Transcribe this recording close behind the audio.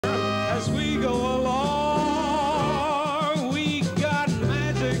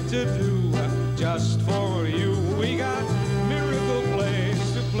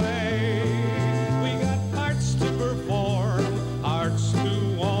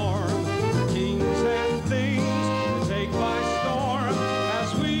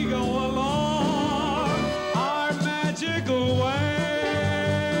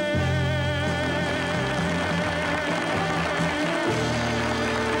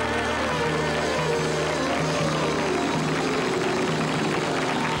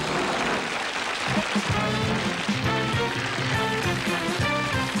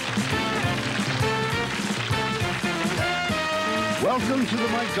to the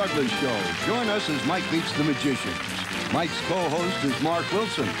Mike Douglas Show. Join us as Mike meets the magicians. Mike's co-host is Mark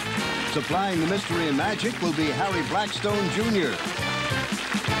Wilson. Supplying the mystery and magic will be Harry Blackstone, Jr.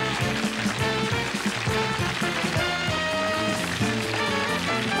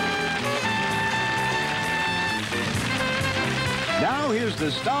 Now here's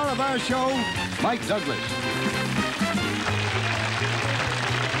the star of our show, Mike Douglas.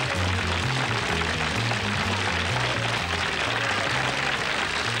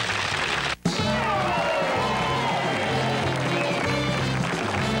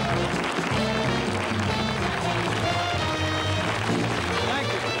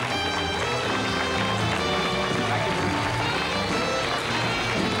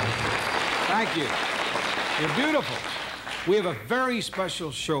 Thank you. You're beautiful. We have a very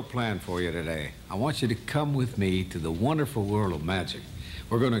special show planned for you today. I want you to come with me to the wonderful world of magic.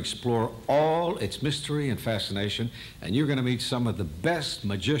 We're going to explore all its mystery and fascination, and you're going to meet some of the best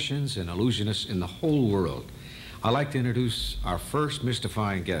magicians and illusionists in the whole world. I'd like to introduce our first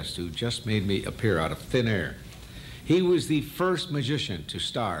mystifying guest who just made me appear out of thin air. He was the first magician to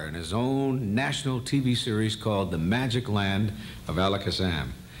star in his own national TV series called The Magic Land of Alakazam.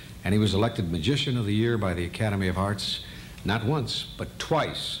 And he was elected Magician of the Year by the Academy of Arts not once, but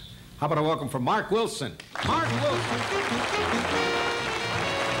twice. How about a welcome for Mark Wilson? Mark Wilson!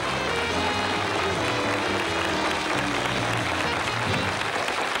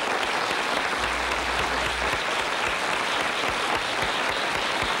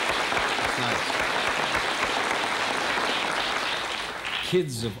 Nice.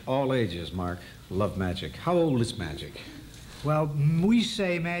 Kids of all ages, Mark, love magic. How old is magic? Well, we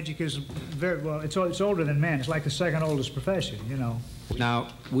say magic is very, well, it's older than men. It's like the second oldest profession, you know. Now,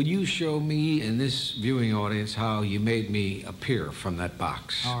 would you show me in this viewing audience how you made me appear from that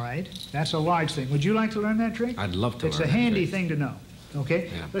box? All right. That's a large thing. Would you like to learn that trick? I'd love to learn It's a handy thing to know, okay?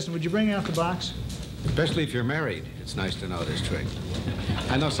 Yeah. Listen, would you bring out the box? Especially if you're married, it's nice to know this trick.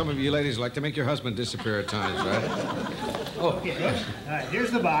 I know some of you ladies like to make your husband disappear at times, right? Oh. Okay, all right, here's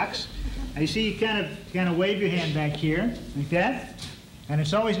the box. Now, you see, you kind of wave your hand back here, like that. And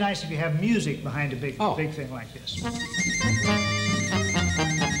it's always nice if you have music behind a big thing like this.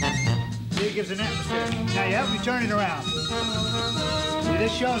 See, it gives an atmosphere. Now, you have to turn it around. See,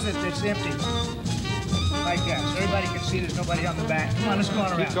 this shows that it's empty. Like that. So everybody can see there's nobody on the back. Come on, let's go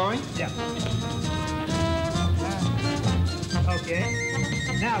on around. Keep going? Yeah. Okay.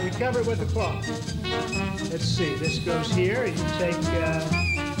 Now, we cover it with the cloth. Let's see. This goes here. You take...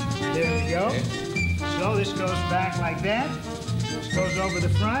 there we go. Okay. So this goes back like that. This goes over the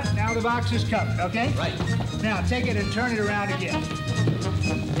front. Now the box is covered, okay? Right. Now take it and turn it around again.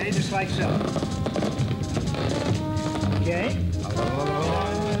 Okay, just like so. Okay.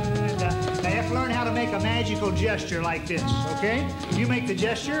 Now you have to learn how to make a magical gesture like this, okay? You make the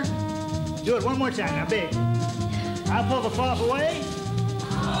gesture. Do it one more time. Now big. I'll pull the cloth away.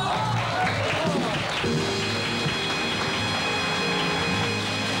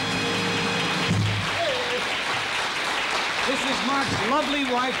 This is Mark's lovely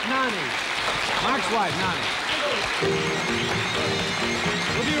wife, Nani. Mark's wife, Nani.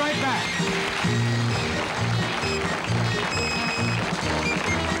 We'll be right back.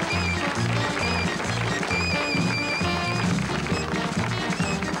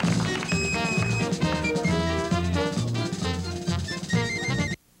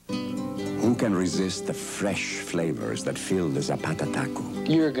 Who can resist the fresh flavors that fill the Zapata taco?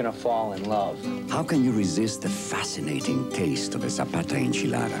 You're gonna fall in love. How can you resist the fascinating taste of a Zapata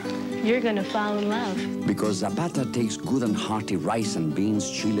enchilada? You're gonna fall in love. Because Zapata takes good and hearty rice and beans,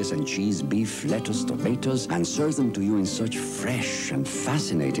 chiles and cheese, beef, lettuce, tomatoes, and serves them to you in such fresh and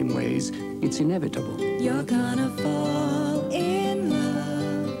fascinating ways, it's inevitable. You're gonna fall in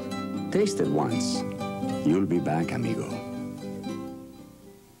love. Taste it once. You'll be back, amigo.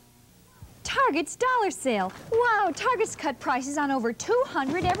 Target's dollar sale. Wow, Target's cut prices on over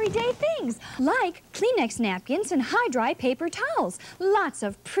 200 everyday things, like Kleenex napkins and high-dry paper towels. Lots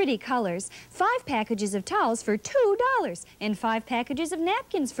of pretty colors. 5 packages of towels for $2 and 5 packages of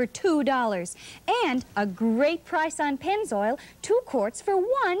napkins for $2. And a great price on Pennzoil, 2 quarts for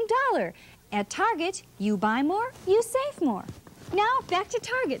 $1. At Target, you buy more, you save more. Now, back to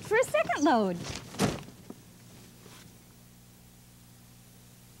Target for a second load.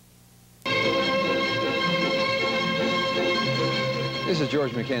 This is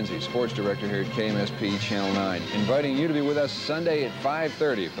George McKenzie, sports director here at KMSP Channel 9, inviting you to be with us Sunday at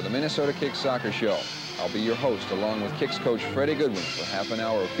 5:30 for the Minnesota Kicks Soccer Show. I'll be your host, along with Kicks coach Freddie Goodwin, for half an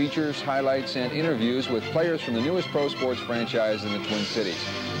hour of features, highlights, and interviews with players from the newest pro sports franchise in the Twin Cities.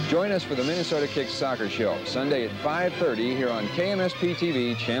 Join us for the Minnesota Kicks Soccer Show, Sunday at 5:30 here on KMSP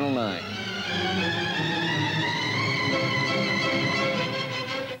TV, Channel 9.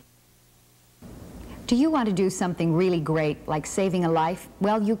 Do you want to do something really great, like saving a life?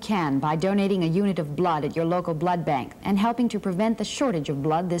 Well, you can by donating a unit of blood at your local blood bank and helping to prevent the shortage of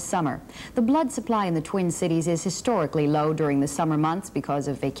blood this summer. The blood supply in the Twin Cities is historically low during the summer months because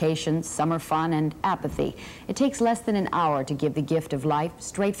of vacations, summer fun, and apathy. It takes less than an hour to give the gift of life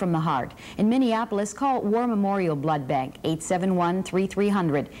straight from the heart. In Minneapolis, call War Memorial Blood Bank,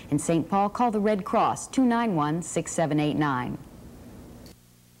 871-3300. In St. Paul, call the Red Cross, 291-6789.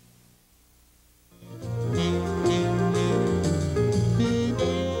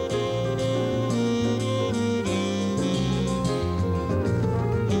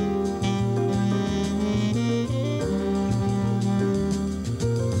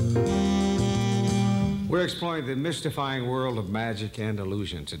 We're exploring the mystifying world of magic and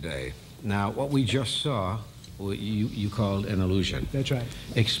illusion today. Now, what we just saw, you called an illusion. That's right.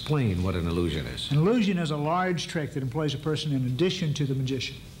 Explain what an illusion is. An illusion is a large trick that employs a person in addition to the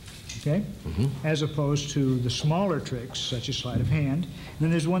magician, okay? As opposed to the smaller tricks, such as sleight of hand. And then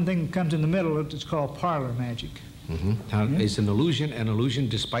there's one thing that comes in the middle, it's called parlor magic. Now, is an illusion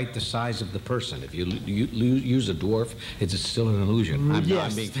despite the size of the person? If you use a dwarf, it's still an illusion. I'm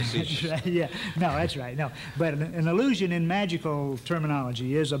being facetious. That's right, yeah. No, that's right. No, but an illusion in magical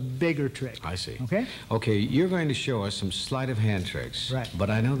terminology is a bigger trick. I see. Okay? Okay, you're going to show us some sleight of hand tricks. Right. But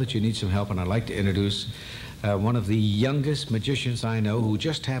I know that you need some help, and I'd like to introduce one of the youngest magicians I know, who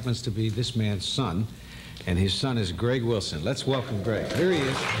just happens to be this man's son, and his son is Greg Wilson. Let's welcome Greg. Here he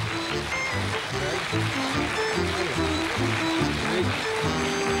is.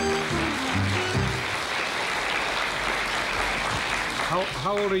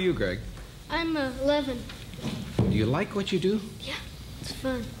 How old are you, Greg? I'm 11. Do you like what you do? Yeah, it's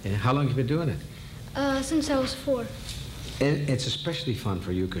fun. And how long have you been doing it? Since I was 4. It's especially fun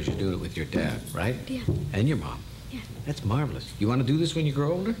for you because you're doing it with your dad, right? Yeah. And your mom. Yeah. That's marvelous. You want to do this when you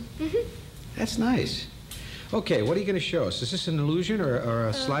grow older? That's nice. Okay, what are you going to show us? Is this an illusion or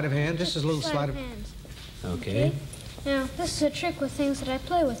a sleight of hand? This is a little sleight of hand. Okay. Now, this is a trick with things that I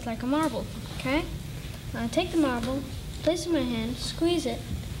play with, like a marble, okay? Now, I take the marble, place it in my hand, squeeze it,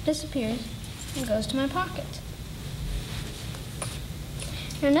 disappears, and goes to my pocket.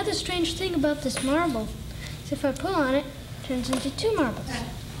 Now, another strange thing about this marble is if I pull on it, it turns into 2 marbles.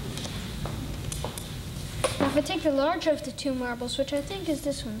 Now, if I take the larger of the 2 marbles, which I think is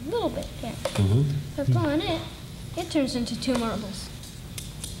this one, a little bit, yeah. If I pull on it, it turns into 2 marbles.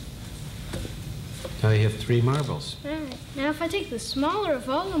 Now you have 3 marbles. All right. Now, if I take the smaller of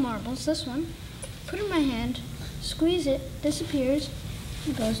all the marbles, this one, put it in my hand, squeeze it, disappears,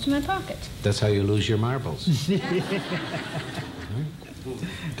 and goes to my pocket. That's how you lose your marbles.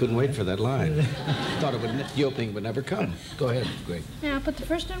 Couldn't wait for that line. Thought the opening would never come. Go ahead, Greg. Now, I'll put the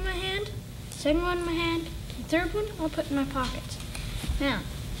first one in my hand, second one in my hand, the third one I'll put in my pocket. Now,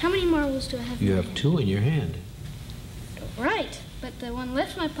 how many marbles do I have in You my have hand? 2 in your hand. Right, but the one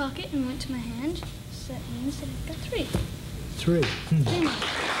left my pocket and went to my hand, so that means that I've got 3. 3. 3 marbles.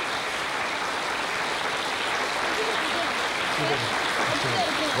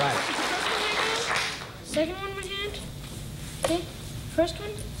 Right. Second one in my hand, okay? First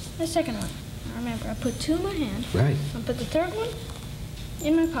one, the second one. Now remember, I put 2 in my hand. Right. I'll put the third one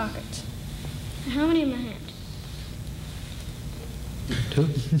in my pocket. Now, how many in my hand?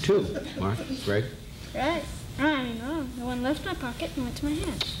 2. Mark, Greg. Right. I mean, oh, the one left my pocket and went to my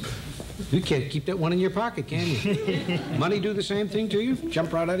hand. You can't keep that one in your pocket, can you? Money do the same thing to you?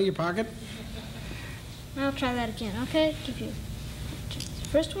 Jump right out of your pocket? I'll try that again, okay? Give you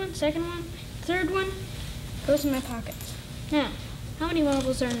first one, second one, third one, goes in my pocket. Now, how many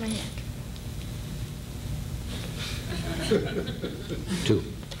marbles are in my hand? 2.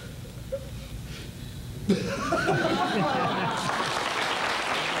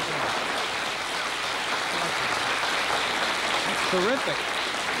 Terrific.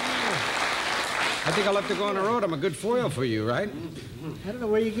 I think I'll have to go on the road. I'm a good foil for you, right? I don't know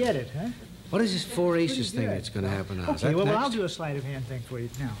where you get it, huh? What is this 4 aces thing that's going to happen now? Okay, well, I'll do a sleight of hand thing for you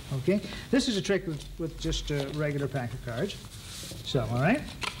now, okay? This is a trick with just a regular pack of cards. So, all right?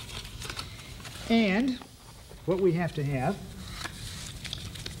 And what we have to have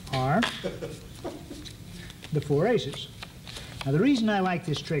are the 4 aces. Now, the reason I like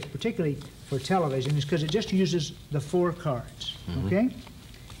this trick, particularly for television, is because it just uses the 4 cards, okay?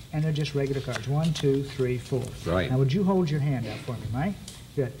 And they're just regular cards. 1, 2, 3, 4. Right. Now, would you hold your hand out for me, Mike?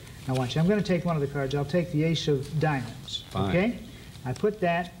 Good. Now, watch. I'm going to take one of the cards. I'll take the ace of diamonds, okay? I put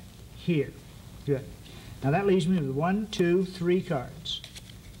that here. Good. Now, that leaves me with 1, 2, 3 cards.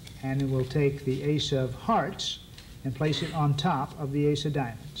 and we'll take the ace of hearts and place it on top of the ace of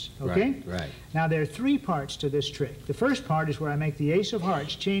diamonds. Okay? Right. Now, there are three parts to this trick. The first part is where I make the ace of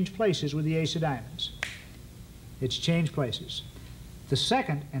hearts change places with the ace of diamonds. It's change places. The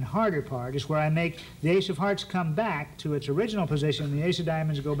second and harder part is where I make the ace of hearts come back to its original position and the ace of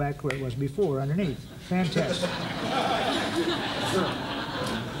diamonds go back where it was before, underneath. Fantastic.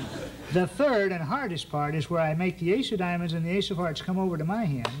 The third and hardest part is where I make the ace of diamonds and the ace of hearts come over to my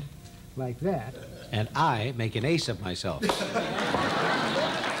hand, like that. And I make an ace of myself.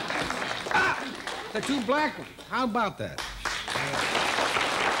 Ah! The two black ones. How about that?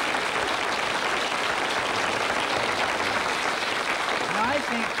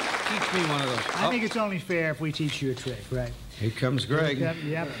 Teach me one of those. I think it's only fair if we teach you a trick, right? Here comes Greg.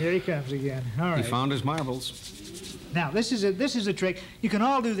 Yep, here he comes again. All right. He found his marbles. Now, this is a trick. You can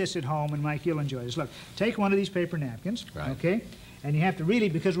all do this at home, and Mike, you'll enjoy this. Look, take one of these paper napkins, okay? And you have to really,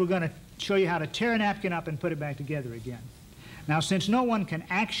 because we're going to show you how to tear a napkin up and put it back together again. Now, since no one can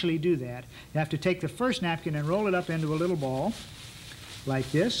actually do that, you have to take the first napkin and roll it up into a little ball, like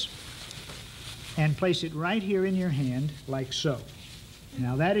this, and place it right here in your hand, like so.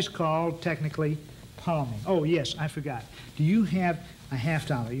 Now, that is called, technically, palming. Oh, yes, I forgot. Do you have a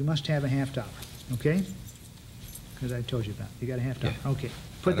 $50? You must have a $50, okay? Because I told you about it. You got a $50. Yeah. Okay.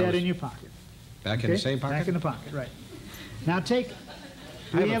 Put that in your pocket. Back in the same pocket? Back in the pocket, right. Now, take...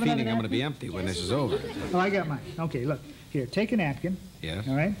 I have a feeling I'm going to be empty when this is over. Oh, I got mine. Okay, look. Here, take a napkin. Yes.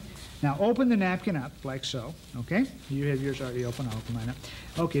 All right? Now, open the napkin up, like so, okay? You have yours already open. I'll open mine up.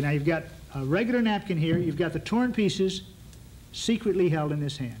 Okay, now you've got a regular napkin here. You've got the torn pieces secretly held in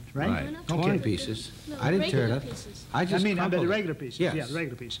this hand, right? Right. Okay. Torn pieces. No, I didn't tear it up. I mean, the regular pieces. Yes. Yeah, the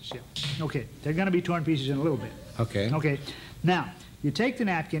regular pieces, yeah. Okay, they're going to be torn pieces in a little bit. Okay. Okay. Now, you take the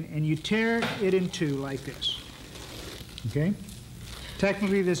napkin and you tear it in two like this. Okay?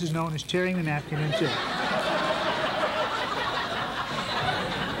 Technically, this is known as tearing the napkin in two.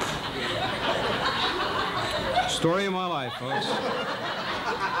 Story of my life, folks.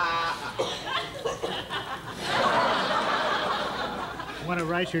 Want to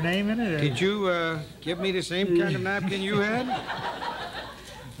write your name in it? Or? Did you give me the same kind of napkin you had?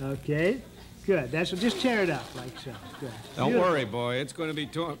 Okay, good. That's just tear it up like so. Good. Don't worry, boy. It's going to be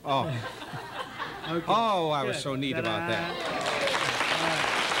torn. Oh. Okay. Oh, I was so neat about that.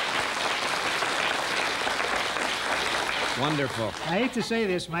 Wonderful. I hate to say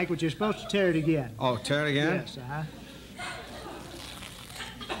this, Mike, but you're supposed to tear it again. Oh, tear it again? Yes,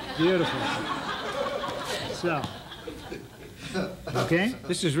 Beautiful. So. Okay?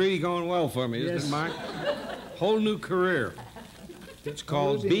 This is really going well for me, isn't it, Mark? Whole new career. It's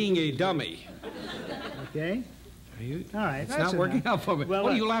called being a dummy. Okay? All right. It's not working out for me. Well,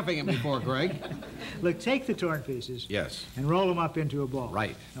 what are you laughing at me for, Greg? Look, take the torn pieces. Yes. And roll them up into a ball.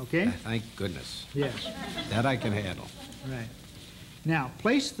 Right. Okay? Thank goodness. Yes. That I can handle. Right. Now,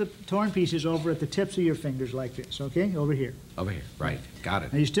 place the torn pieces over at the tips of your fingers like this, okay? Over here. Over here. Right. Got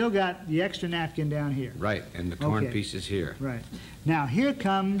it. Now, you still got the extra napkin down here. Right. And the torn pieces here. Right. Now, here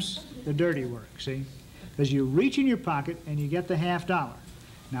comes the dirty work, see? Because you reach in your pocket and you get the $50.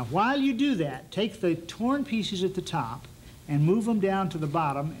 Now, while you do that, take the torn pieces at the top and move them down to the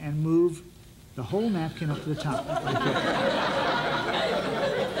bottom and move the whole napkin up to the top. Okay.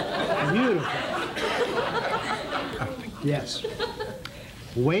 Beautiful. Yes.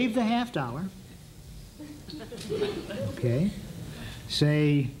 Wave the $50. Okay.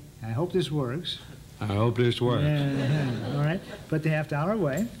 Say, I hope this works. I hope this works. All right. Put the $50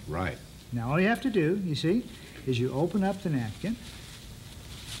 away. Right. Now all you have to do, you see, is you open up the napkin.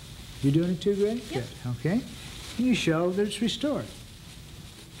 You doing it too, Greg? Yep. Good. Okay. And you show that it's restored.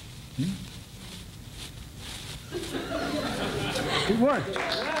 It worked.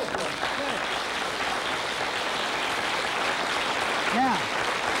 Now,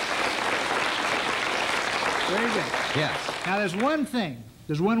 very good. Yes. Now there's one thing.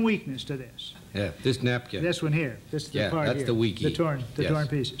 There's one weakness to this. Yeah, this napkin. This one here. This the part that's here. the weakie. The torn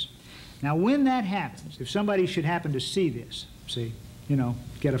pieces. Now, when that happens, if somebody should happen to see this, see, you know,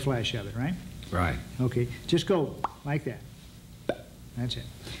 get a flash of it, right? Right. Okay. Just go like that. That's it.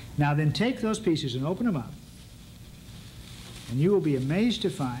 Now, then take those pieces and open them up, and you will be amazed to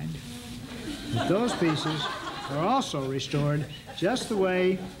find that those pieces are also restored just the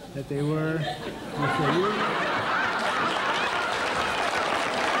way that they were before you.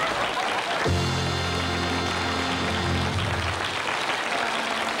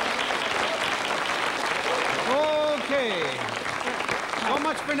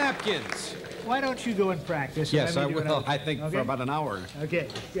 For napkins. Why don't you go and practice? Yes, I will. I think for about an hour. Okay.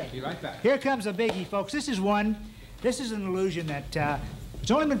 Yeah. Be right back. Here comes a biggie, folks. This is an illusion that It's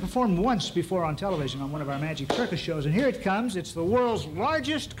only been performed once before on television on one of our Magic Circus shows, and here it comes. It's the world's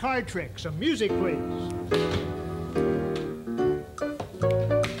largest card trick. Some music, please.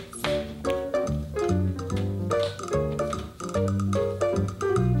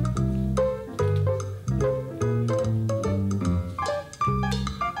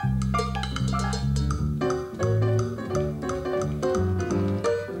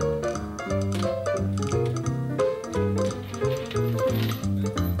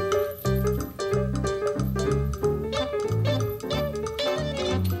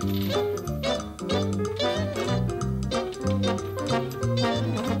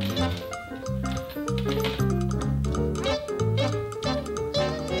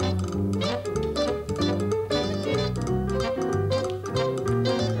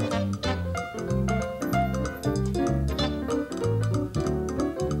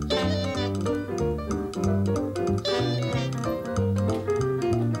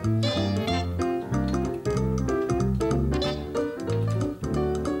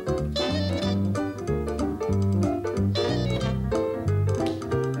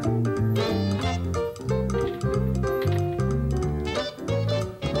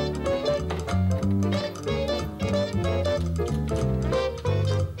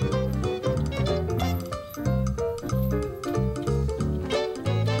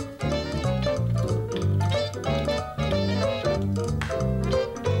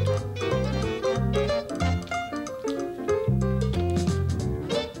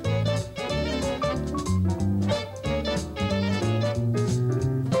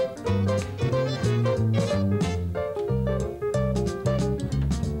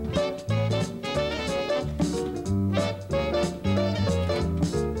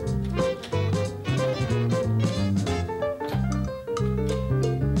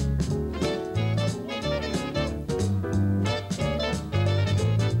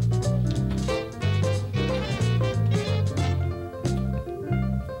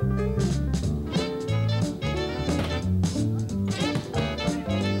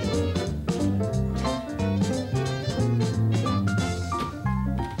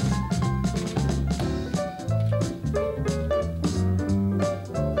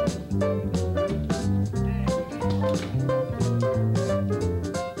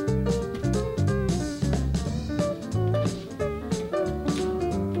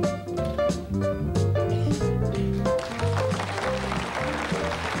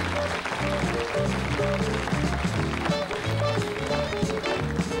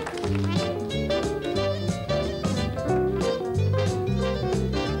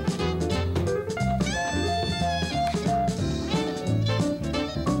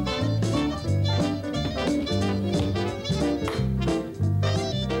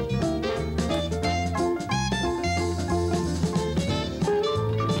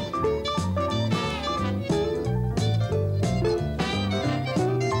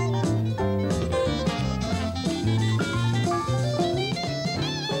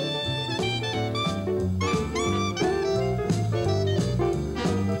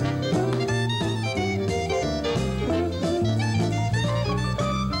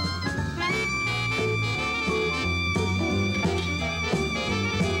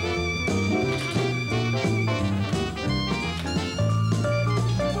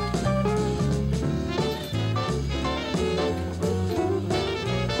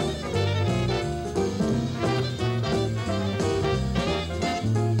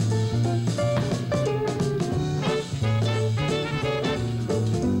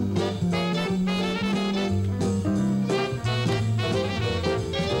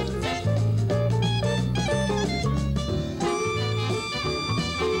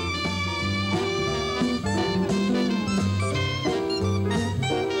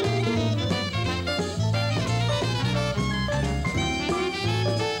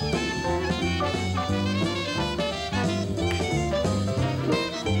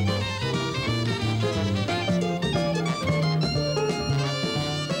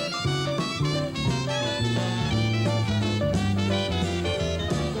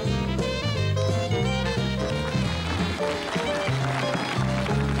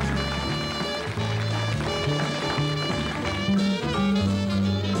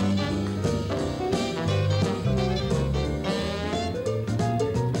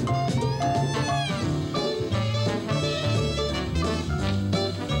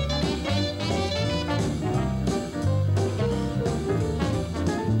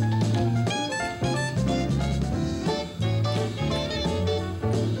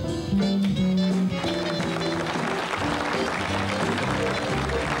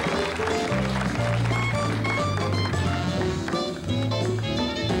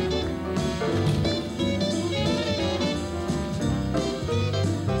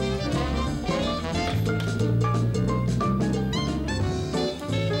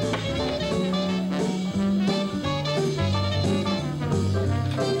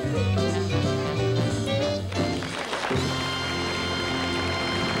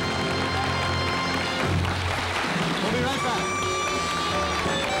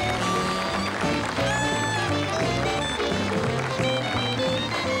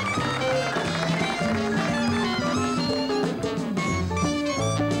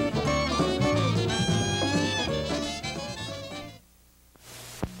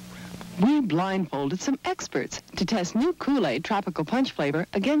 blindfolded some experts to test new Kool-Aid Tropical Punch flavor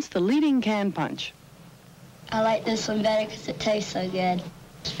against the leading can punch. I like this one better because it tastes so good.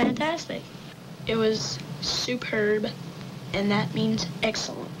 It's fantastic. It was superb, and that means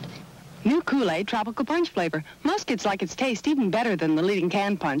excellent. New Kool-Aid Tropical Punch flavor. Most kids like its taste even better than the leading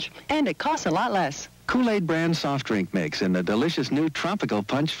can punch, and it costs a lot less. Kool-Aid brand soft drink mix in the delicious new Tropical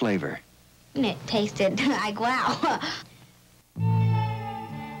Punch flavor. It tasted like wow.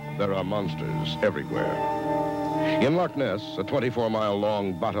 There are monsters everywhere. In Loch Ness, a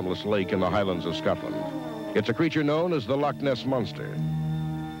 24-mile-long bottomless lake in the highlands of Scotland, it's a creature known as the Loch Ness Monster.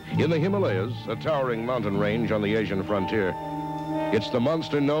 In the Himalayas, a towering mountain range on the Asian frontier, it's the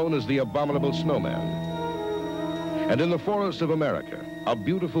monster known as the Abominable Snowman. And in the forests of America, a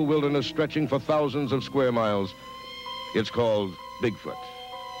beautiful wilderness stretching for thousands of square miles, it's called Bigfoot.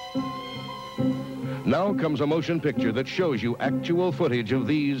 Now comes a motion picture that shows you actual footage of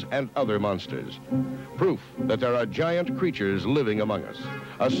these and other monsters. Proof that there are giant creatures living among us.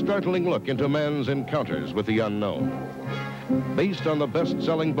 A startling look into man's encounters with the unknown. Based on the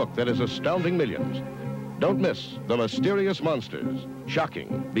best-selling book that is astounding millions. Don't miss The Mysterious Monsters.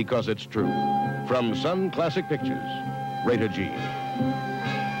 Shocking because it's true. From Sun Classic Pictures. Rated G.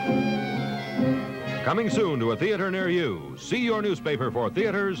 Coming soon to a theater near you. See your newspaper for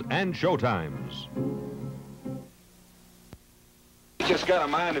theaters and showtimes. He's just got a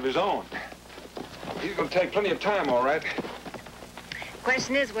mind of his own. He's going to take plenty of time, all right.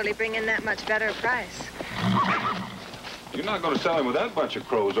 Question is, will he bring in that much better a price? You're not going to sell him with that bunch of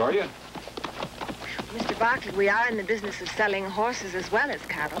crows, are you? Mr. Barkley, we are in the business of selling horses as well as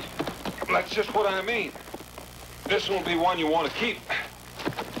cattle. That's just what I mean. This won't be one you want to keep.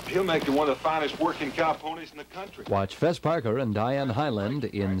 He'll make you one of the finest working cow ponies in the country. Watch Fess Parker and Diane Highland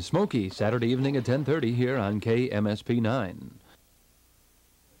in Smokey Saturday evening at 10:30 here on KMSP 9.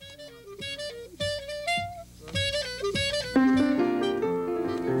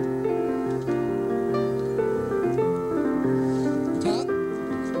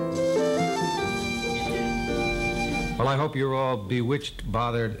 Well, I hope you're all bewitched,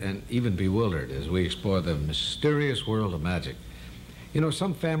 bothered, and even bewildered as we explore the mysterious world of magic. You know,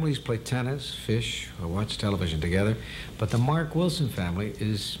 some families play tennis, fish, or watch television together, but the Mark Wilson family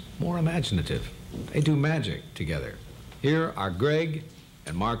is more imaginative. They do magic together. Here are Greg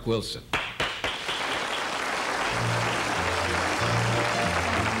and Mark Wilson.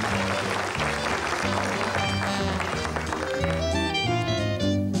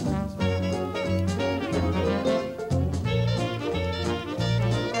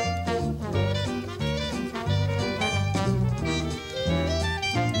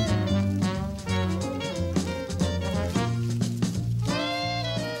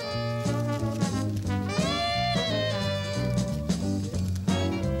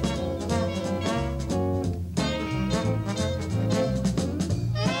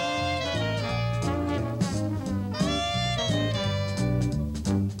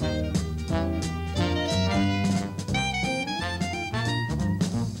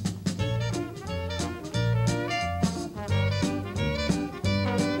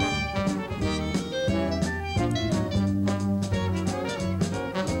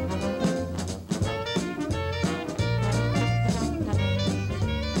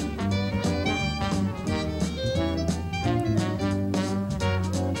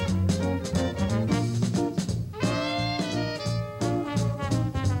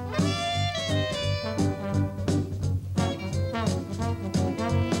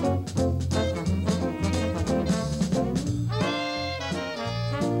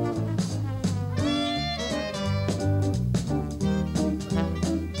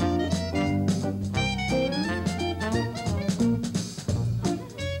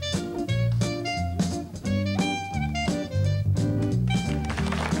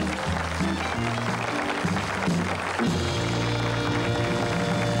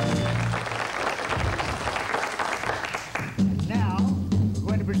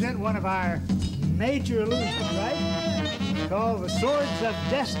 One of our major illusions, right? Called the Swords of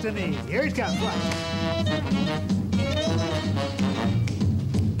Destiny. Here it comes. Watch.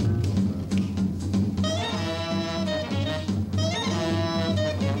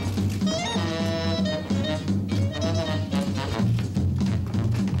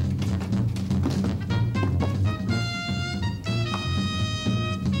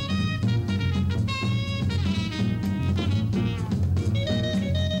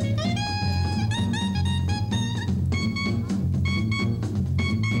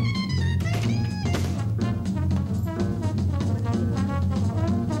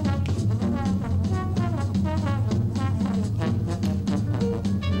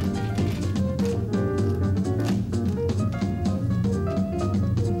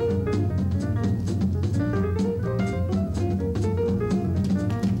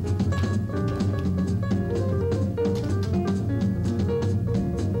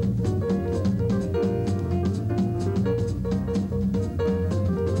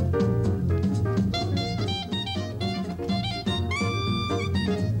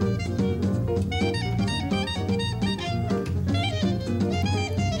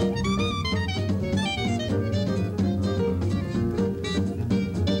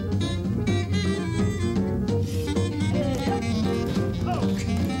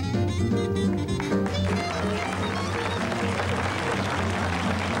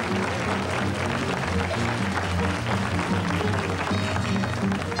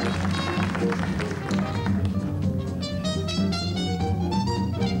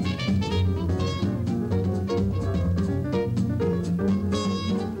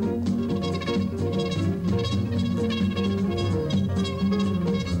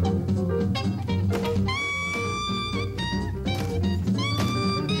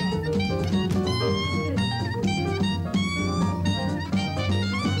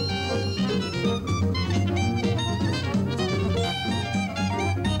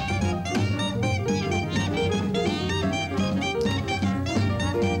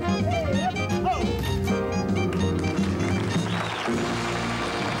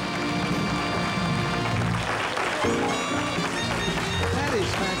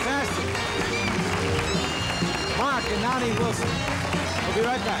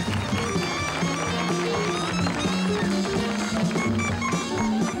 right back.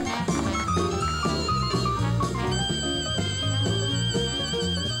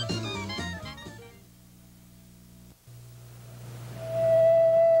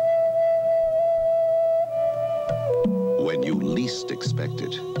 When you least expect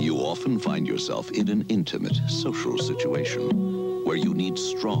it, you often find yourself in an intimate social situation where you need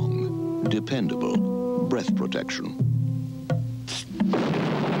strong, dependable breath protection.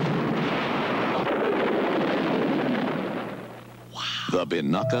 The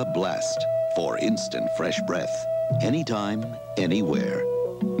Binaca Blast for instant fresh breath, anytime, anywhere.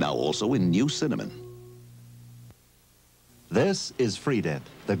 Now also in new cinnamon. This is Freedent,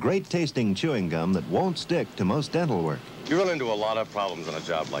 the great-tasting chewing gum that won't stick to most dental work. You run into a lot of problems on a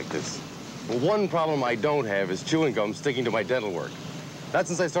job like this. Well, one problem I don't have is chewing gum sticking to my dental work. That's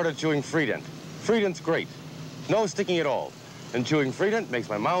since I started chewing Freedent. Freedent's great. No sticking at all. And chewing Freedent makes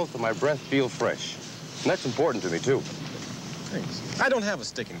my mouth and my breath feel fresh. And that's important to me, too. Thanks. I don't have a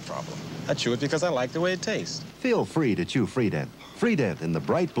sticking problem. I chew it because I like the way it tastes. Feel free to chew Freedent. Freedent in the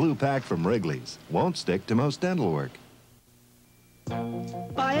bright blue pack from Wrigley's. Won't stick to most dental work.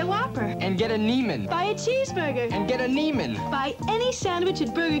 Buy a Whopper. And get a Neiman. Buy a cheeseburger. And get a Neiman. Buy any sandwich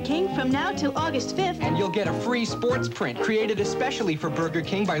at Burger King from now till August 5th. And you'll get a free sports print created especially for Burger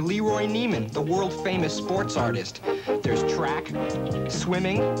King by Leroy Neiman, the world-famous sports artist. There's track,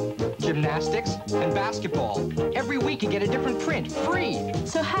 swimming, gymnastics, and basketball. Every week you get a different print, free.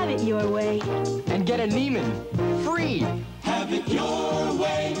 So have it your way. And get a Neiman, free. Have it your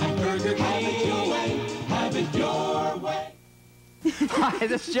way at Burger King. Have it your way. Have it your way. Hi,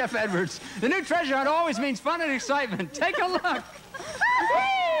 this is Jeff Edwards. The new treasure hunt always means fun and excitement. Take a look. $25,000!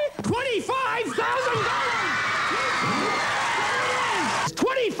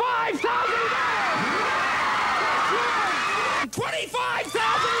 $25,000!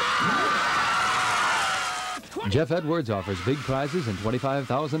 $25,000! Jeff Edwards offers big prizes and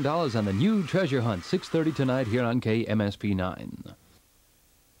 $25,000 on the new treasure hunt, 6:30 tonight here on KMSP 9.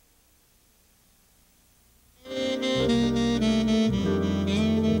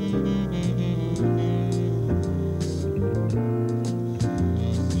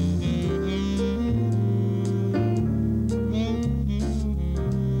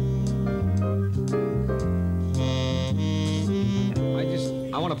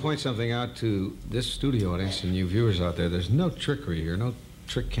 I want to point something out to this studio audience and you viewers out there. There's no trickery here, no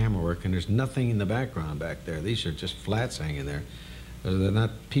trick camera work, and there's nothing in the background back there. These are just flats hanging there. They're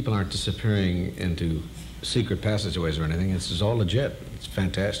not, people aren't disappearing into secret passageways or anything. This is all legit. It's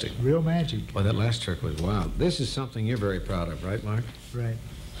fantastic. Real magic. Boy, that last trick was wild. This is something you're very proud of, right, Mark? Right.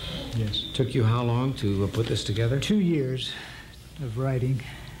 Yes. Took you how long to put this together? 2 years of writing.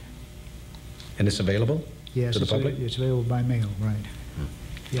 And it's available Yes, to the public? It's available by mail, right.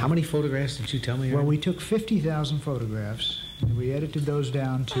 Yeah. How many photographs did you tell me? Well, we took 50,000 photographs, and we edited those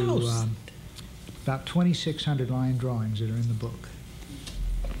down to about 2,600 line drawings that are in the book.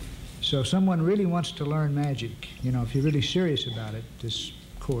 So if someone really wants to learn magic, you know, if you're really serious about it, this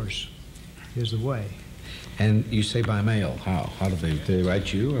course is the way. And you say by mail. How? How do they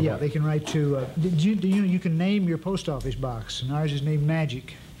write you? Or Yeah, what? they can write to, you can name your post office box, and ours is named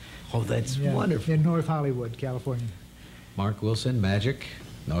Magic. Oh, that's wonderful. In North Hollywood, California. Mark Wilson, Magic,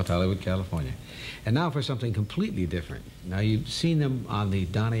 North Hollywood, California. And now for something completely different. Now, you've seen them on the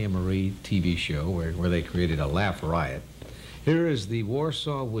Donnie and Marie TV show where they created a laugh riot. Here is the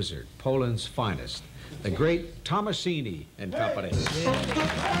Warsaw Wizard, Poland's finest, the great Tomasini and Company.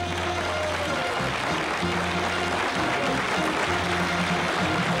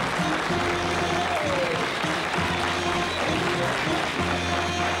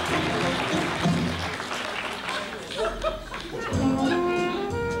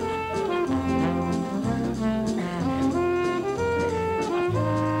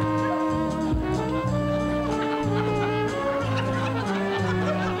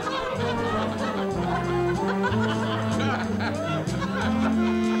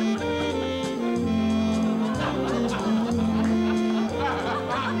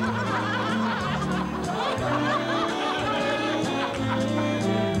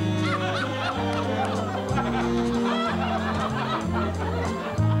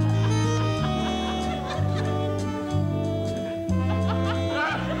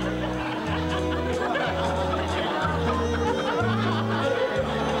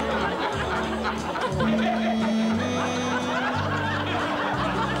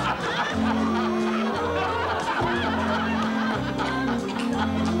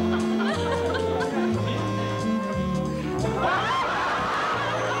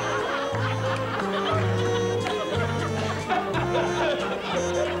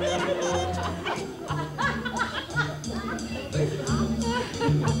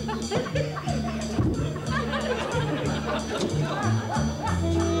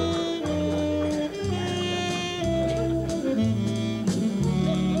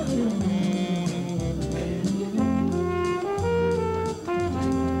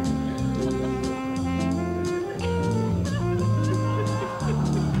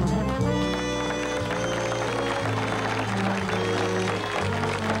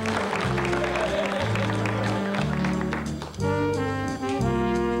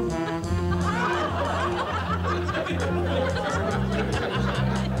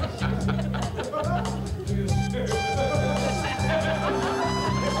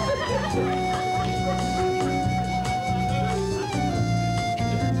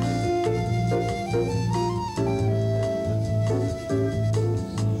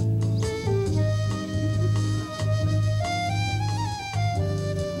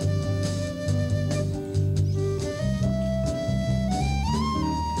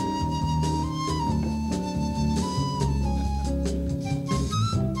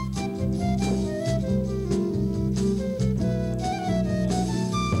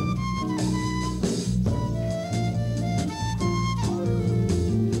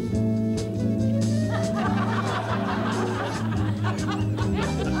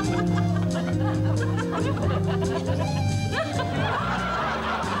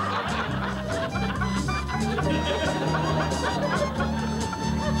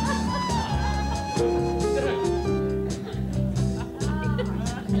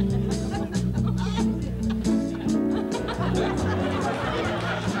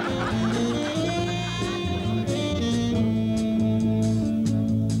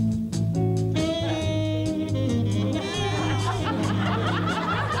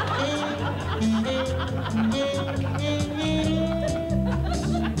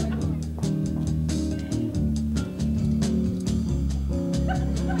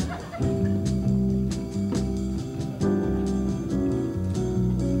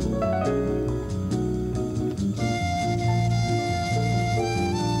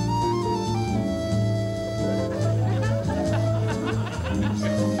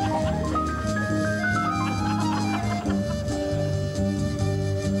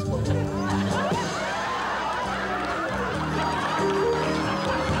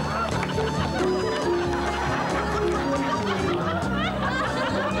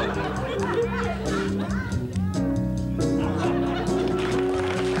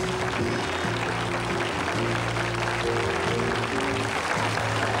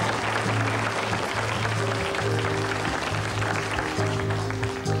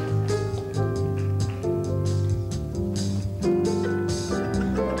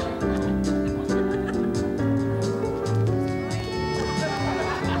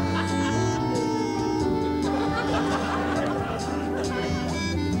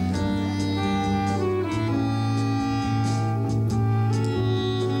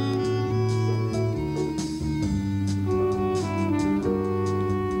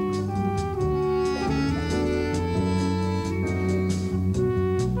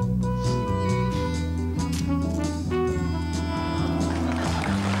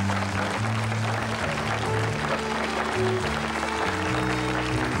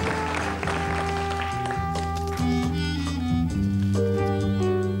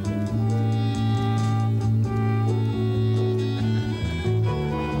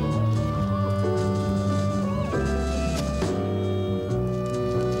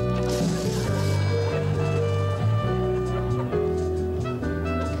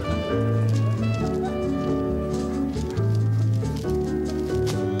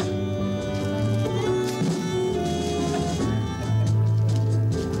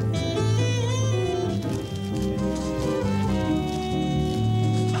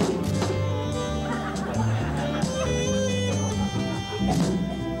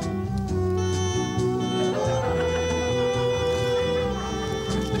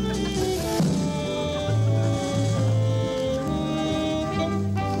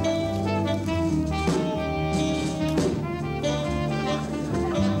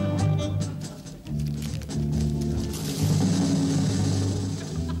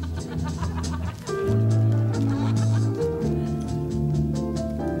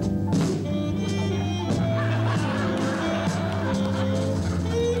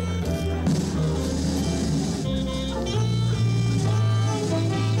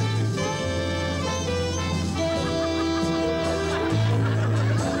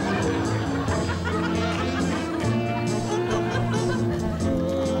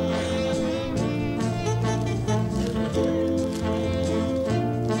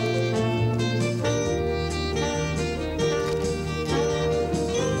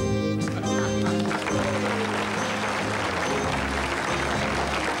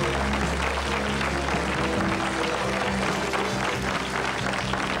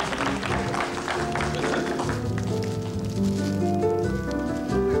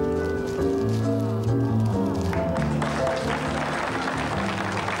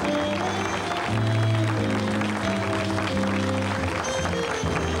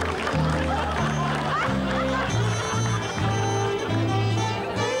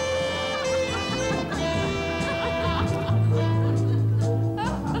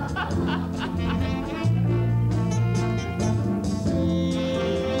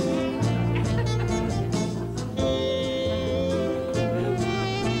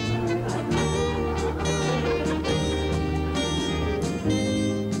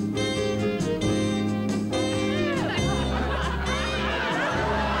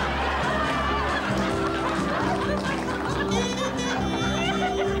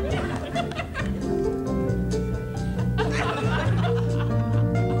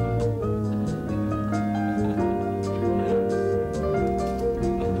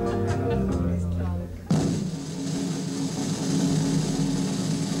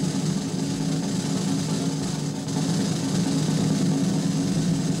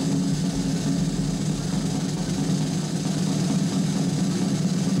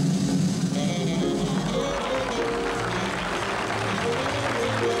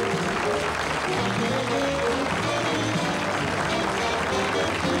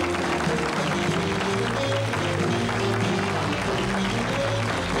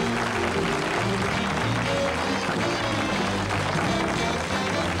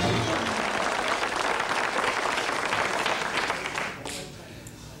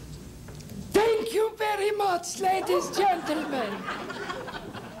 Ladies, gentlemen.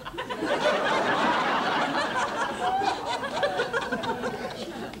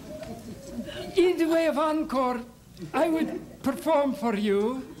 In the way of encore, I would perform for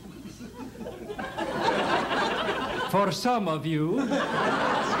you, for some of you,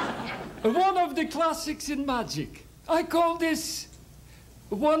 one of the classics in magic. I call this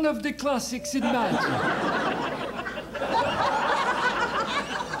one of the classics in magic.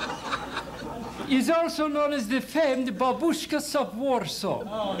 Is also known as the famed Babushkas of Warsaw.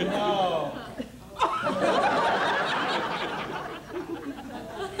 Oh, no.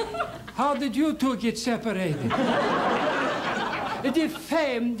 How did you two get separated? The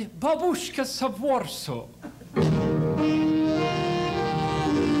famed Babushkas of Warsaw.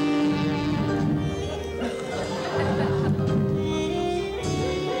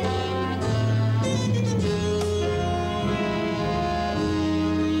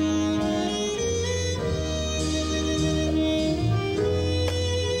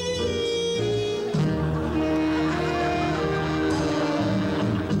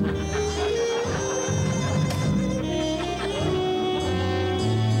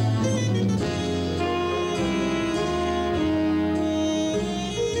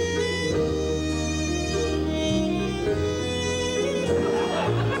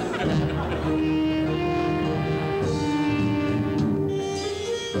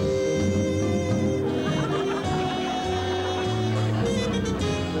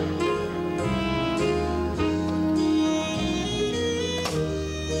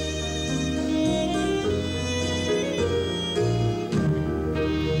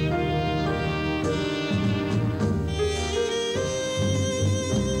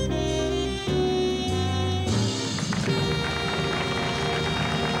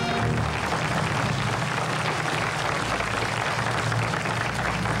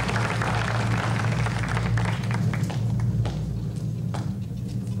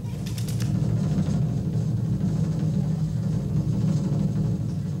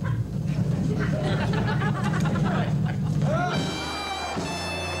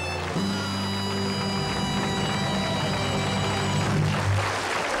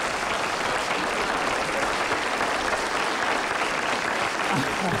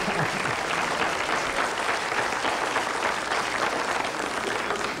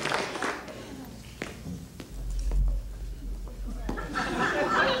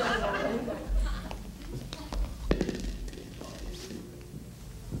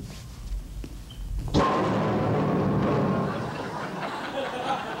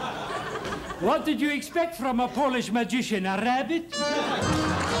 What did you expect from a Polish magician? A rabbit? The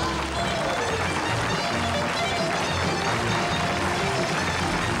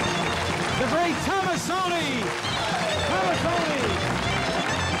great Tomasoni! Tomasoni!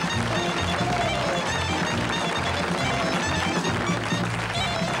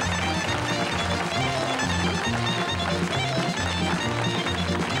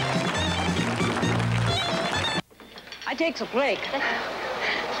 I take a break.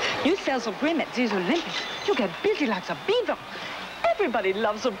 You sell some brim at these Olympics. You get busy like a beaver. Everybody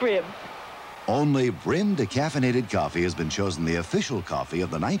loves a brim. Only Brim decaffeinated coffee has been chosen the official coffee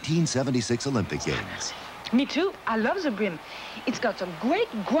of the 1976 Olympic Games. Me too. I love the brim. It's got some great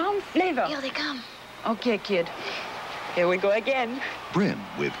ground flavor. Here they come. Okay, kid. Here we go again. Brim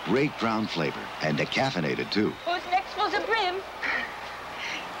with great ground flavor and decaffeinated too. Who's next for the brim?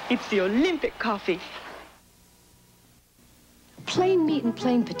 It's the Olympic coffee. Plain meat and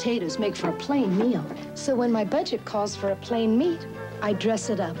plain potatoes make for a plain meal. So when my budget calls for a plain meat, I dress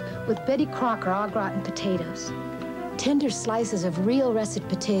it up with Betty Crocker au gratin potatoes. Tender slices of real russet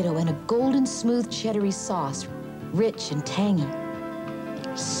potato in a golden smooth cheddary sauce, rich and tangy.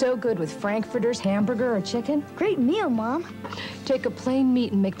 So good with frankfurters, hamburger, or chicken. Great meal, Mom. Take a plain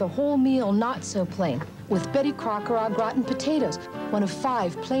meat and make the whole meal not so plain with Betty Crocker au gratin potatoes, one of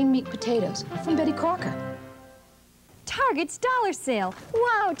 5 plain meat potatoes from Betty Crocker. Target's dollar sale.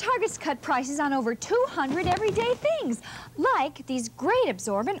 Wow, Target's cut prices on over 200 everyday things, like these great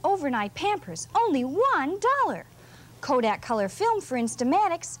absorbent overnight Pampers, only $1. Kodak color film for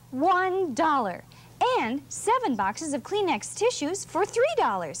Instamatics, $1. And 7 boxes of Kleenex tissues for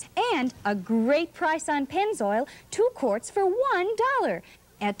 $3. And a great price on Pennzoil, 2 quarts for $1.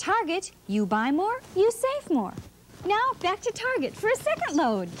 At Target, you buy more, you save more. Now, back to Target for a second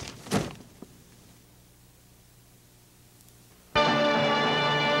load.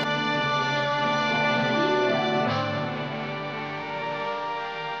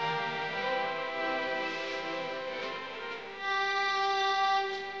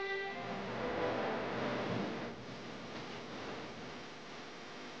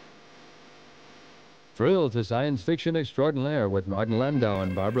 Thrill to science fiction extraordinaire with Martin Landau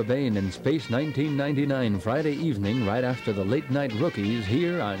and Barbara Bain in Space 1999, Friday evening right after the Late Night Rookies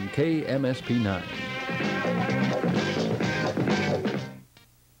here on KMSP 9.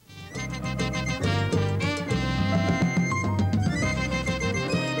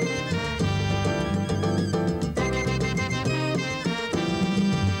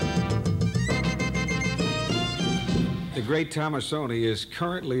 The great Thomasoni is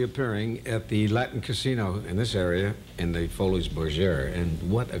currently appearing at the Latin Casino in this area in the Folies Bergère,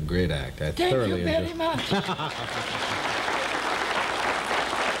 and what a great act. I Thank thoroughly you very enjoyed. much.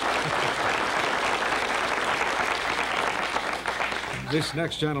 This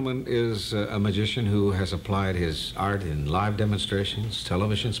next gentleman is a magician who has applied his art in live demonstrations,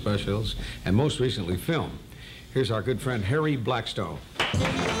 television specials, and most recently film. Here's our good friend Harry Blackstone.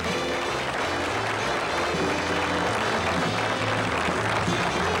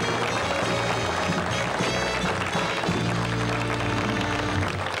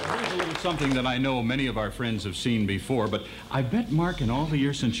 Something that I know many of our friends have seen before, but I bet, Mark, in all the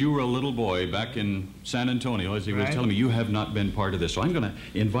years since you were a little boy back in San Antonio, as he was telling me, you have not been part of this. So I'm going to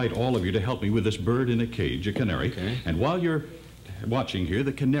invite all of you to help me with this bird in a cage, a canary. Okay. And while you're watching here,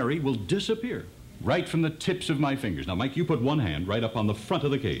 the canary will disappear right from the tips of my fingers. Now, Mike, you put one hand right up on the front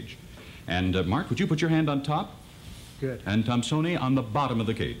of the cage. And, Mark, would you put your hand on top? Good. And Thompsoni on the bottom of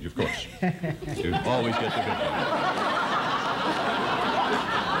the cage, of course. You always get the good one.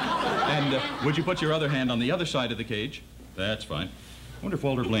 And would you put your other hand on the other side of the cage? That's fine. I wonder if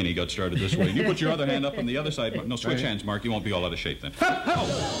Walter Blaney got started this way. You put your other hand up on the other side. No, switch hands, Mark. You won't be all out of shape then.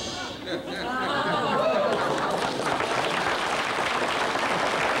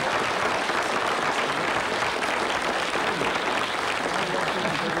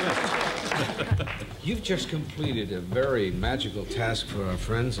 You've just completed a very magical task for our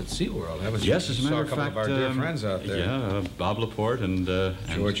friends at SeaWorld, haven't you? Yes, as a matter of fact, a couple of our dear friends out there. Yeah, Bob Laporte and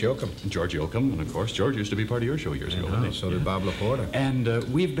George Yoakum. George Yoakum, and of course, George used to be part of your show years ago, didn't he? So did Bob Laporte. And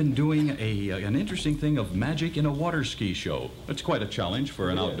we've been doing an interesting thing of magic in a water ski show. It's quite a challenge for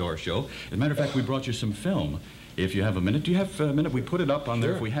an outdoor show. As a matter of fact, we brought you some film. If you have a minute. Do you have a minute? We put it up on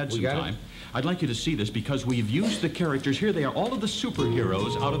there if we had some time. I'd like you to see this because we've used the characters. Here they are, all of the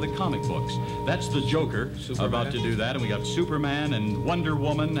superheroes out of the comic books. That's the Joker about to do that, and we got Superman and Wonder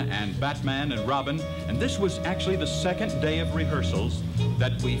Woman and Batman and Robin. And this was actually the second day of rehearsals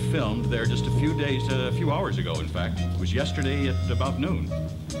that we filmed there just a few hours ago, in fact. It was yesterday at about noon.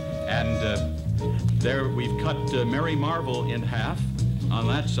 And there we've cut Mary Marvel in half on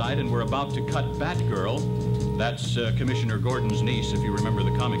that side, and we're about to cut Batgirl. That's Commissioner Gordon's niece, if you remember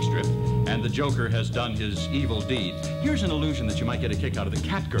the comic strip. And the Joker has done his evil deed. Here's an illusion that you might get a kick out of. The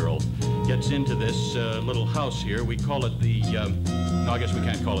Catgirl gets into this little house here. We call it the... no, I guess we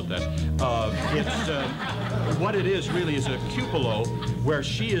can't call it that. What it is really is a cupola where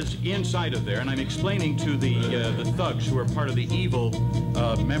she is inside of there, and I'm explaining to the thugs who are part of the evil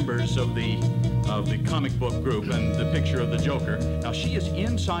members of the comic book group and the picture of the Joker. Now, she is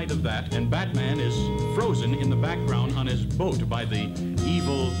inside of that, and Batman is frozen in the background on his boat by the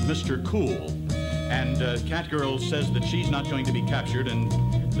evil Mr. Cool. And Catgirl says that she's not going to be captured, and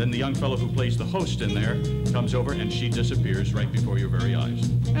then the young fellow who plays the host in there comes over, and she disappears right before your very eyes.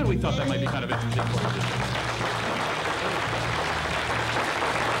 And we thought that might be kind of interesting for you.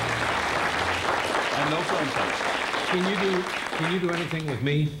 And no phone calls. Can you do anything with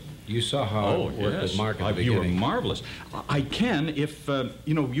me? You saw how it worked with Mark at the beginning. You were marvelous. I can if,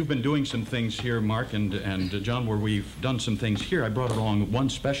 you know, you've been doing some things here, Mark and John, where we've done some things here. I brought along one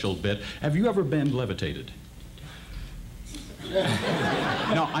special bit. Have you ever been levitated?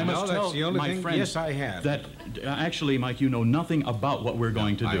 Now, I must tell my friends yes, I have. that actually, Mike, you know nothing about what we're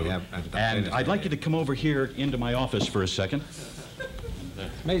going to do. And I'd like you to come over here into my office for a second.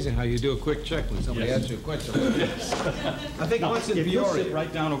 Amazing how you do a quick check when somebody asks you a question. Yes. I think once in if you'll Peoria. sit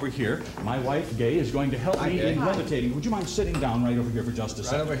right down over here, my wife, Gay, is going to help me in levitating. Would you mind sitting down right over here for just a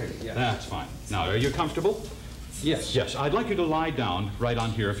second? Right over here, yeah. That's fine. Now, are you comfortable? Yes. Yes. I'd like you to lie down right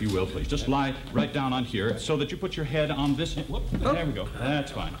on here, if you will, please. Just lie right down on here so that you put your head on this. Whoop, there we go.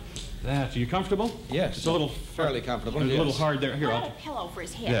 That's fine. Are you comfortable? Yes. It's a little fairly comfortable. It's a little hard there. Here, I'll put a pillow for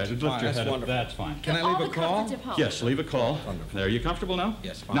his head. Yeah, just lift your head up. That's fine. Can I leave a call? Yes, leave a call. Wonderful. There, you comfortable now?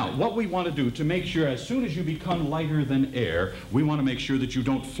 Yes, fine. Now, what we want to do to make sure as soon as you become lighter than air, we want to make sure that you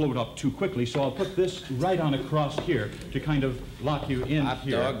don't float up too quickly. So I'll put this right on across here to kind of lock you in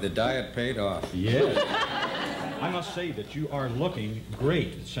here. Hot dog, the diet paid off. Yes. I must say that you are looking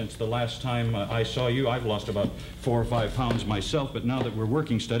great since the last time I saw you. I've lost about 4 or 5 pounds myself, but now that we're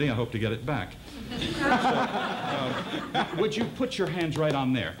working steady, I hope to get it back. So, would you put your hands right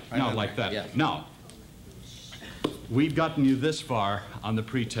on there? Now, like that. Yeah. Now, We've gotten you this far on the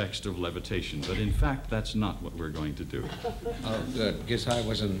pretext of levitation, but in fact, that's not what we're going to do. Oh, good. Guess I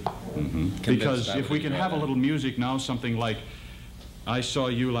wasn't Because if we can have a little music now, something like, I saw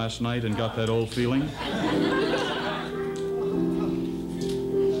you last night and got that old feeling.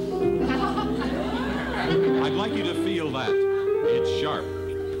 I'd like you to feel that. It's sharp.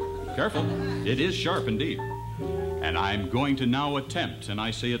 Careful. It is sharp indeed. And I'm going to now attempt, and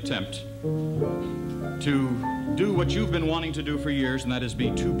I say attempt, to do what you've been wanting to do for years, and that is be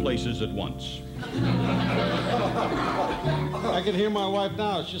two places at once. I can hear my wife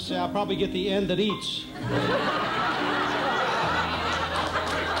now. She'll say, I'll probably get the end that eats.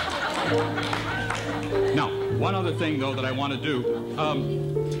 Now, one other thing, though, that I want to do.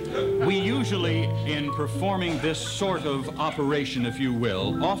 We usually, in performing this sort of operation, if you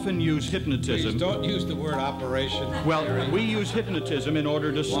will, often use hypnotism. Please don't use the word operation. Well, we use hypnotism in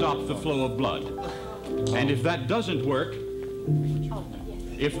order to stop the flow of blood. And if that doesn't work,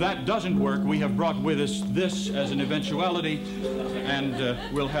 we have brought with us this as an eventuality, and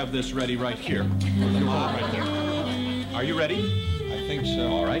we'll have this ready right here. Right here. Are you ready? I think so.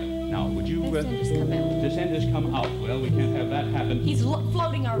 All right. Now, would you... this end has come out. Well, we can't have that happen. He's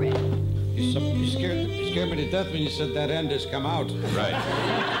floating already. You scared me to death when you said that end has come out. Right.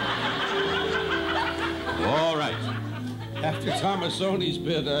 All right. After Tomasoni's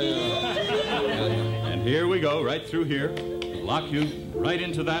bit, And here we go, right through here. Lock you right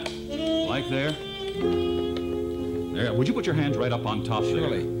into that, like there. There. Would you put your hands right up on top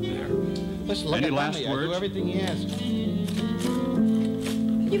Surely. there? Listen, look Any at last me. words? I do everything he asks.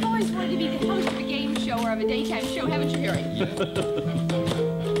 You've always wanted to be the host of a game show or of a daytime show, haven't you, Harry?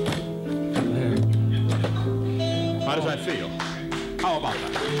 How does that feel? How about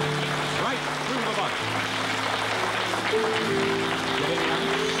that? Right through the body.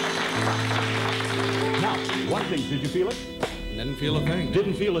 Now, one thing, did you feel it? Didn't feel a thing.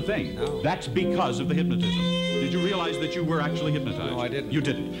 Didn't feel a thing. No. That's because of the hypnotism. Did you realize that you were actually hypnotized? No, I didn't. You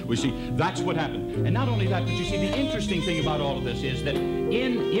didn't. We see, that's what happened. And not only that, but you see, the interesting thing about all of this is that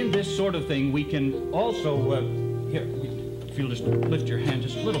in this sort of thing, we can also, here, if you'll just lift your hand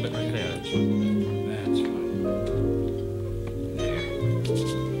just a little bit right there. That's fine. That's fine. There.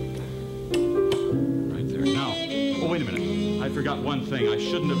 Right there. Now, oh, wait a minute. I forgot one thing. I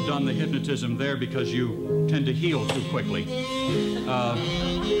shouldn't have done the hypnotism there because you tend to heal too quickly. Wait a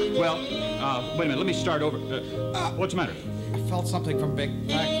minute. Let me start over. What's the matter? I felt something from back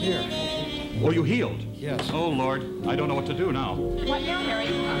here. Oh, you healed? Yes. Oh, Lord. I don't know what to do now. What now, Harry?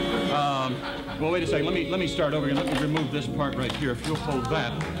 Well, wait a second. Let me start over again. Let me remove this part right here. If you'll hold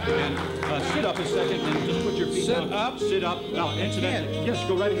that. And sit up a second and just put your feet down. Sit up? Sit up. Now, incidentally, yes,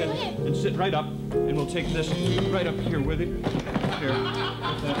 go right ahead and sit right up. And we'll take this right up here with you. Here.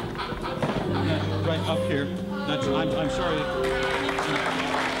 Put that. Right up here. That's, I'm sorry. Lift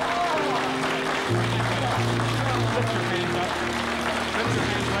your hands up. Lift your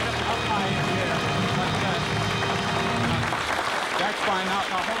hands right up high in the air. Like that. That's fine. Now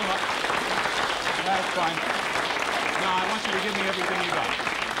hold them up. That's fine. Now I want you to give me everything you got.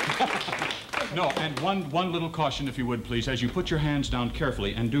 No, and one little caution, if you would, please. As you put your hands down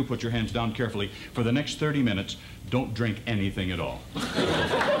carefully, and do put your hands down carefully, for the next 30 minutes, don't drink anything at all. Be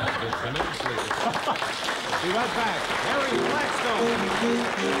right back. Harry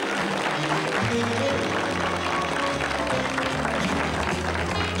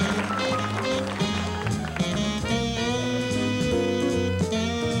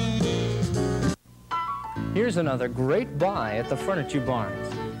Here's another great buy at the Furniture Barns.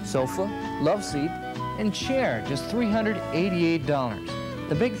 Sofa, love seat, and chair, just $388.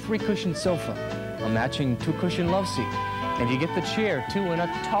 The big 3-cushion sofa, a matching 2-cushion love seat, and you get the chair, too, in a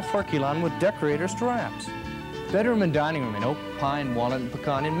tough Herculon with decorator straps. Bedroom and dining room in oak, pine, walnut, and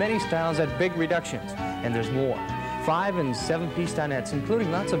pecan in many styles at big reductions. And there's more. 5- and 7-piece dinettes,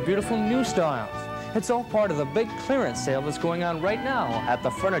 including lots of beautiful new styles. It's all part of the big clearance sale that's going on right now at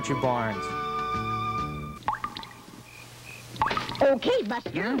the Furniture Barns. Okay,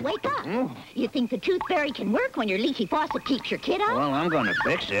 Buster, wake up. You think the tooth fairy can work when your leaky faucet keeps your kid out? Well, I'm going to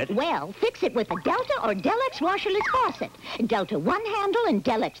fix it. Well, fix it with a Delta or Delex washerless faucet. Delta 1-handle and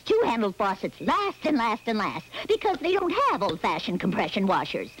Delex 2-handle faucets last and last and last because they don't have old-fashioned compression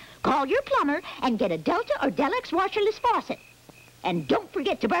washers. Call your plumber and get a Delta or Delex washerless faucet. And don't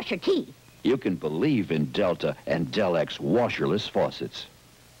forget to brush your teeth. You can believe in Delta and Delex washerless faucets.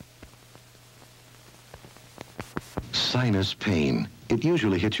 Sinus pain. It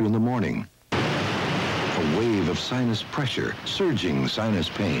usually hits you in the morning. A wave of sinus pressure, surging sinus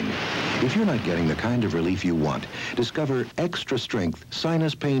pain. If you're not getting the kind of relief you want, discover Extra Strength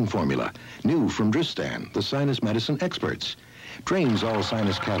Sinus Pain Formula, new from Dristan, the sinus medicine experts. Drains all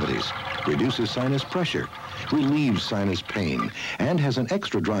sinus cavities, reduces sinus pressure, relieves sinus pain, and has an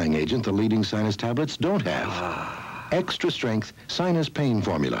extra drying agent the leading sinus tablets don't have. Extra Strength Sinus Pain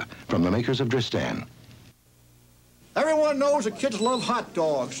Formula from the makers of Dristan. Everyone knows that kids love hot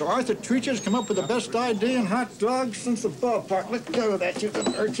dogs, so Arthur Treacher's come up with the best idea in hot dogs since the ballpark. Let go of that, you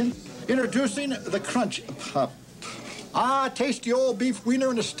little urchin. Introducing the Crunch Pup. Ah, tasty old beef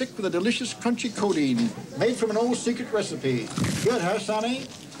wiener in a stick with a delicious crunchy coating, made from an old secret recipe. Good, huh, Sonny?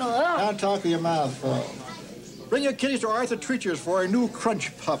 Now talk with your mouth full. Bring your kiddies to Arthur Treacher's for a new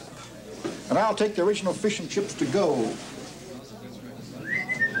Crunch Pup. And I'll take the original fish and chips to go.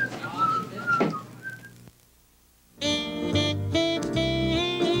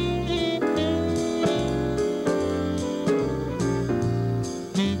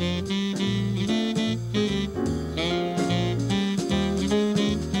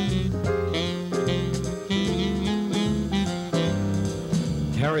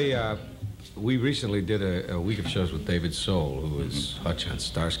 We recently did a week of shows with David Soul, who is Hutch on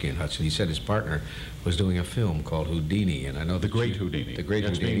Starsky and Hutch, and he said his partner was doing a film called Houdini, and I know The Great Houdini. The Great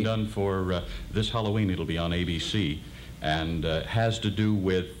Houdini. It's being done for this Halloween. It'll be on ABC, and has to do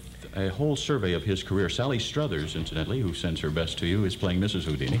with a whole survey of his career. Sally Struthers, incidentally, who sends her best to you, is playing Mrs.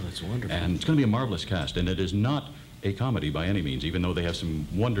 Houdini. Oh, that's wonderful. And it's going to be a marvelous cast, and it is not a comedy by any means, even though they have some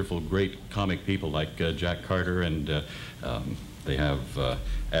wonderful, great comic people like Jack Carter, and they have,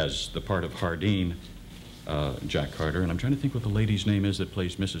 as the part of Hardeen, Jack Carter, and I'm trying to think what the lady's name is that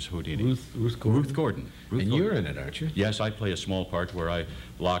plays Mrs. Houdini. Ruth Gordon. Ruth Gordon. And you're in it, aren't you? Yes, I play a small part where I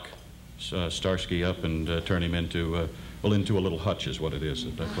lock Starsky up and turn him into, well, into a little hutch is what it is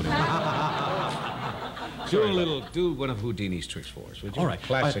that I put him in. Do one of Houdini's tricks for us, would you? All right.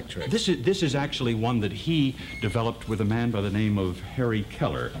 Classic trick. This is actually one that he developed with a man by the name of Harry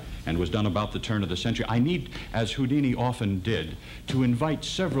Keller, and was done about the turn of the century. I need, as Houdini often did, to invite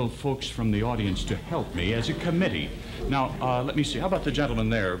several folks from the audience to help me as a committee. Now, let me see. How about the gentleman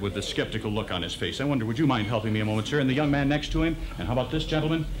there with the skeptical look on his face? I wonder, would you mind helping me a moment, sir? And the young man next to him? And how about this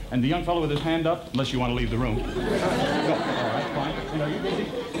gentleman? And the young fellow with his hand up? Unless you want to leave the room. No. All right, fine. And are you busy?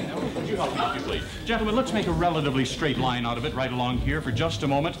 Would you help me, if you please? Gentlemen, let's make a relatively straight line out of it right along here for just a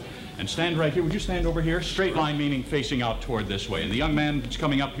moment. And stand right here. Would you stand over here? Straight line meaning facing out toward this way. And the young man that's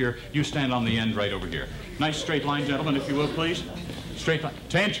coming up here, you stand on the end right over here. Nice straight line, gentlemen, if you will, please. Straight line.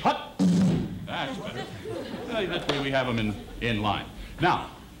 Tench, hut! That's better. That way we have them in line.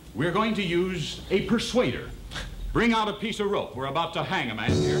 Now, we're going to use a persuader. Bring out a piece of rope. We're about to hang a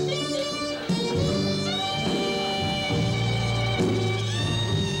man here.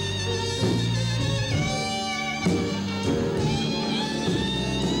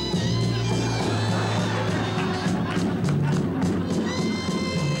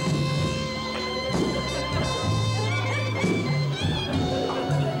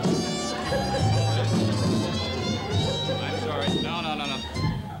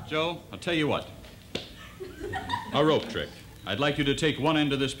 Joe, I'll tell you what. A rope trick. I'd like you to take one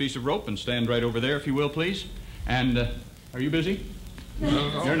end of this piece of rope and stand right over there, if you will, please. And, are you busy?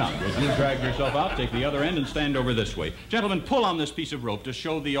 No. You're not. Well, you drag yourself out, take the other end, and stand over this way. Gentlemen, pull on this piece of rope to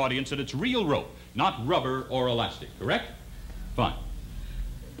show the audience that it's real rope, not rubber or elastic, correct? Fine.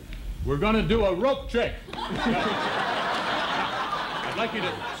 We're going to do a rope trick. I'd like you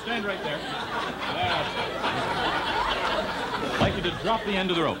to stand right there. I'd like you to drop the end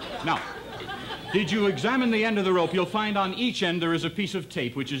of the rope. Now, did you examine the end of the rope? You'll find on each end there is a piece of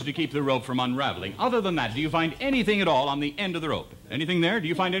tape, which is to keep the rope from unraveling. Other than that, do you find anything at all on the end of the rope? Anything there? Do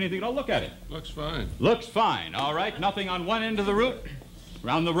you find anything at all? Look at it. Looks fine. Looks fine. All right. Nothing on one end of the rope.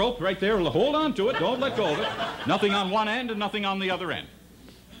 Around the rope right there. Hold on to it. Don't let go of it. Nothing on one end and nothing on the other end.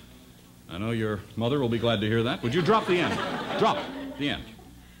 I know your mother will be glad to hear that. Would you drop the end? Drop the end.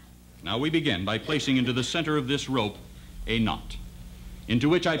 Now we begin by placing into the center of this rope a knot, into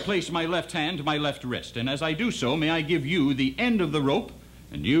which I place my left hand to my left wrist. And as I do so, may I give you the end of the rope,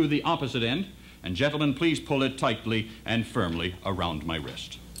 and you the opposite end. And gentlemen, please pull it tightly and firmly around my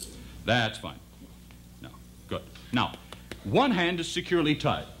wrist. That's fine. No, good. Now, one hand is securely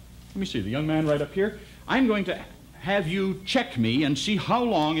tied. Let me see, the young man right up here. I'm going to have you check me and see how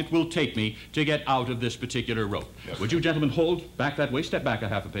long it will take me to get out of this particular rope. Yes. Would you gentlemen hold back that way? Step back a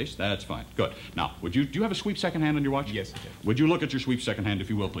half a pace. That's fine. Good. Now, do you have a sweep second hand on your watch? Yes, I do. Would you look at your sweep second hand, if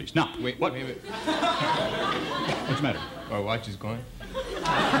you will, please? Now, wait. What's the matter? My watch is gone.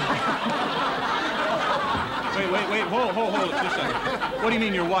 Wait. Hold it just a second. What do you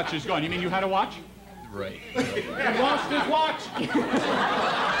mean your watch is gone? You mean you had a watch? Right. He lost his watch.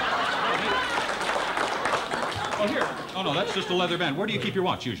 Oh, here. Oh, no, that's just a leather band. Where do you keep your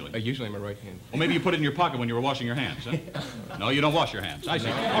watch, usually? Usually in my right hand. Well, maybe you put it in your pocket when you were washing your hands, huh? No, you don't wash your hands. I see.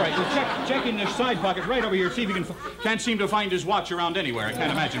 No. All right, well, check in the side pocket right over here. See if you can... Can't seem to find his watch around anywhere. I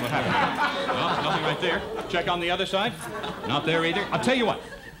can't imagine what happened. No, nothing right there. Check on the other side. Not there either. I'll tell you what.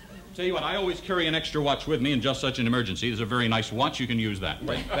 I always carry an extra watch with me in just such an emergency. There's a very nice watch. You can use that.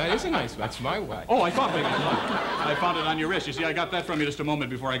 But that is a nice watch. That's my watch. Oh, I thought maybe it was. I found it on your wrist. You see, I got that from you just a moment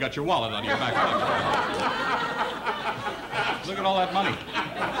before I got your wallet out of your back pocket. Look at all that money.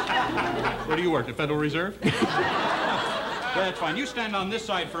 Where do you work, the Federal Reserve? That's fine. You stand on this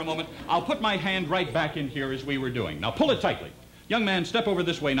side for a moment. I'll put my hand right back in here as we were doing. Now, pull it tightly. Young man, step over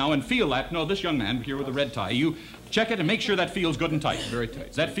this way now and feel that. No, this young man here with the red tie. You check it and make sure that feels good and tight. Very tight.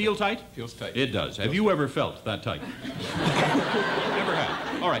 Does that feel tight? Feels tight. It does. Have you ever felt that tight? Never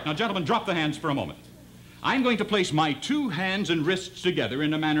have. All right, now, gentlemen, drop the hands for a moment. I'm going to place my two hands and wrists together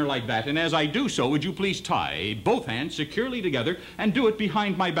in a manner like that, and as I do so, would you please tie both hands securely together and do it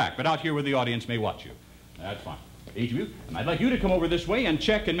behind my back, but out here where the audience may watch you. That's fine. Each of you. And I'd like you to come over this way and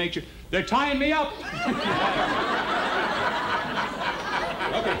check and make sure... They're tying me up!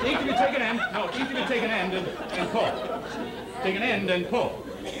 Okay, each of you take an end. No, each of you take an end and pull. Take an end and pull.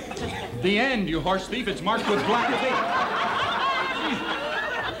 The end, you horse thief. It's marked with black ink.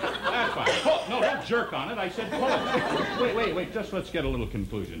 That's fine. Pull. No, don't jerk on it. I said pull. Wait. Just let's get a little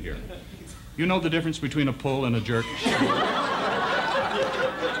conclusion here. You know the difference between a pull and a jerk?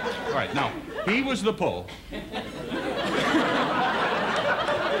 All right, now, he was the pull.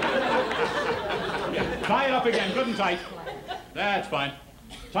 Tie it up again, good and tight. That's fine.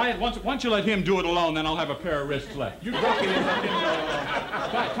 Tie it, once you let him do it alone, then I'll have a pair of wrists left. You drop it in, let him go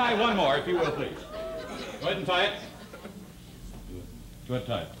alone. Tie one more, if you will, please. Go ahead and tie it. Go ahead and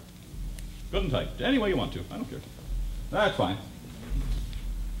tie it. Good and tight. Any way you want to. I don't care. That's fine.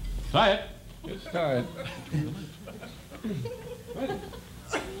 Tie it. Just tie it.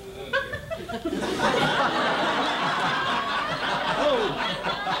 Oh.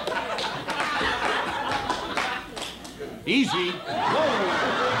 Easy.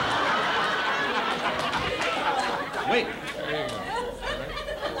 Whoa. Wait.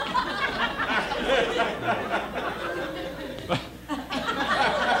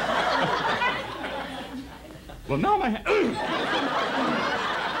 Well, now my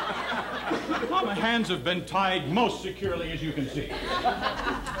hands have been tied most securely, as you can see.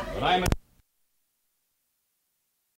 But I'm